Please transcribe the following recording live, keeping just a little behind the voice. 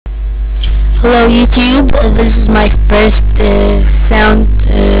Hello YouTube, this is my first sound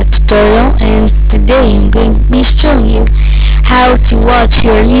tutorial, and today I'm going to be showing you how to watch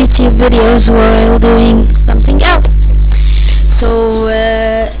your YouTube videos while doing something else. So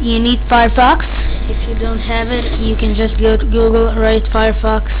you need Firefox. If you don't have it, you can just go to Google, write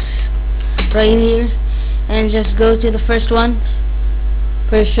Firefox right here, and just go to the first choice,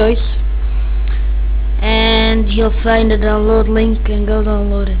 and you'll find the download link and go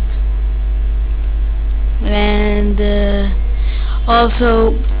download it. And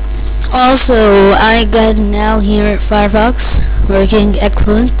also I got now here Firefox working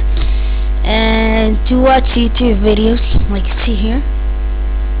excellent, and to watch YouTube videos like you see here,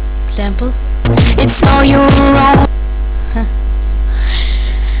 example, it's all your own.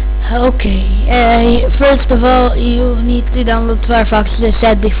 Okay, first of all you need to download Firefox as I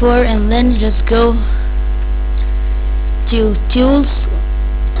said before, and then just go to Tools,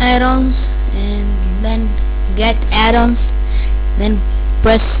 Add-ons, and then Get Add-ons, then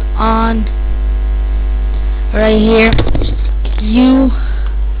press on right here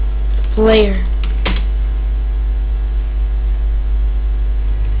YouPlayer,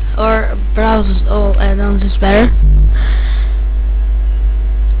 or browse all add-ons is better.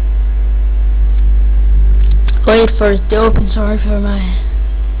 Wait for it to open, sorry for my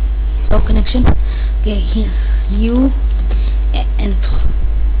slow connection. Okay, here You and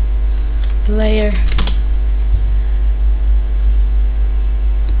Player,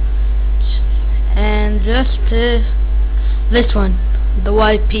 and just this one, the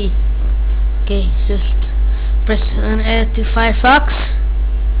YP. Okay, just press on add to Firefox,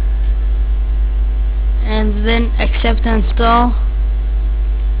 and then accept and install.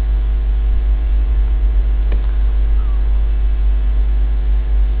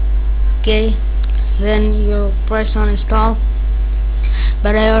 Okay, then you press on install,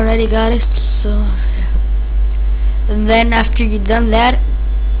 but I already got it, so and then after you've done that,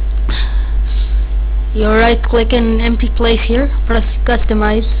 you right click in an empty place here, press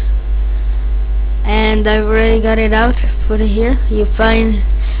customize, and I've already got it out. Put it here. You find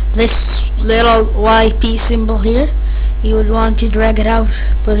this little YP symbol here. You would want to drag it out,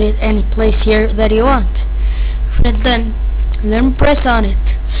 put it any place here that you want, and then press on it.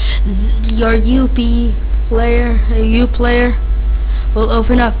 Your YouPlayer will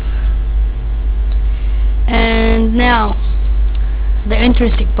open up. And now the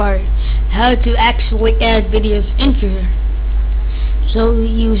interesting part, how to actually add videos into here. So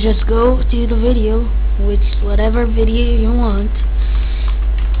you just go to the video, whatever video you want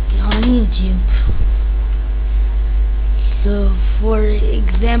on YouTube. So for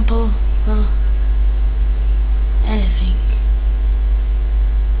example, anything.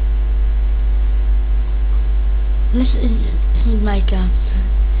 This is my account,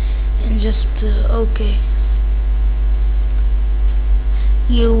 and just okay.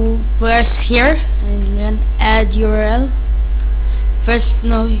 You press here and then add URL. First,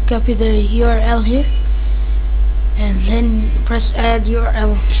 you copy the URL here, and then press add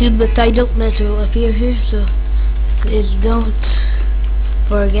URL. Shoot the title that will appear here, so please don't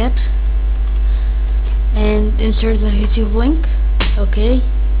forget. And insert the YouTube link. Okay.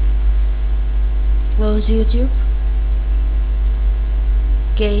 Close YouTube.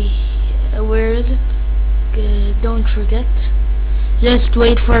 Okay, where is it? Don't forget. Just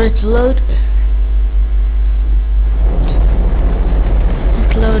wait for it to load.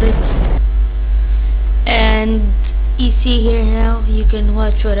 It's loaded. And you see here now, you can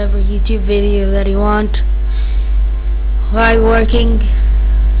watch whatever YouTube video that you want while working,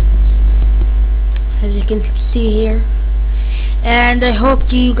 as you can see here. And I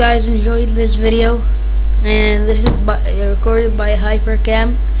hope you guys enjoyed this video. And this is recorded by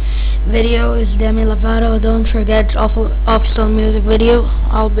Hypercam. Video is Demi Lovato. Don't forget official music video.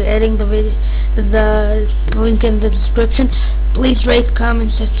 I'll be adding the link in the description. Please rate,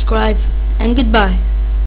 comment, subscribe, and goodbye.